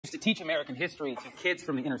Used to teach American history to kids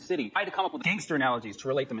from the inner city. I had to come up with gangster analogies to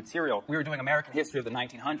relate the material. We were doing American history of the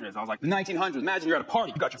 1900s. I was like, the 1900s, imagine you're at a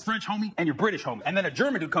party. You got your French homie and your British homie. And then a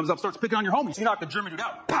German dude comes up, starts picking on your homie. So you knock the German dude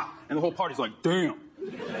out, pop, and the whole party's like, damn.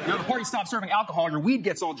 You know, the party stops serving alcohol, your weed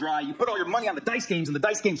gets all dry, you put all your money on the dice games, and the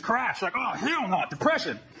dice games crash. You're like, oh, hell no,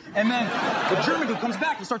 depression. And then the German dude comes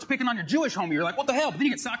back and starts picking on your Jewish homie. You're like, what the hell? But then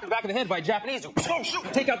you get socked in the back of the head by a Japanese dude. Oh, shoot.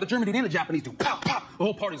 Take out the German dude and the Japanese dude. Pop, pop. The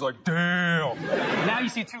whole party's like, damn. Now you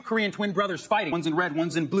see two Korean twin brothers fighting. One's in red,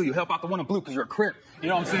 one's in blue. You help out the one in blue because you're a crip. You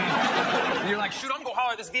know what I'm saying? And you're like, shoot, I'm gonna go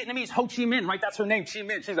holler at this Vietnamese Ho Chi Minh, right? That's her name, Chi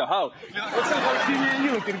Minh. She's a hoe. You're like, what's up, Ho Chi Minh?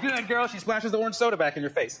 You looking good, girl. She splashes the orange soda back in your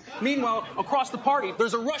face. Meanwhile, across the party,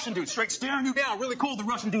 there's a Russian dude straight staring you down, really cold. The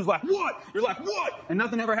Russian dude's like, what? You're like, what? And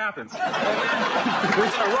nothing ever happens. And then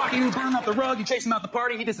there's a Rocky who burning up the rug. You chase him out the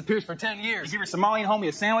party. He disappears for 10 years. You give your Somalian homie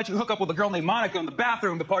a sandwich. You hook up with a girl named Monica in the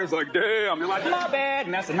bathroom. The party's like, damn. You're like, my bad.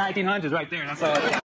 And that's the 1900s right there. That's all.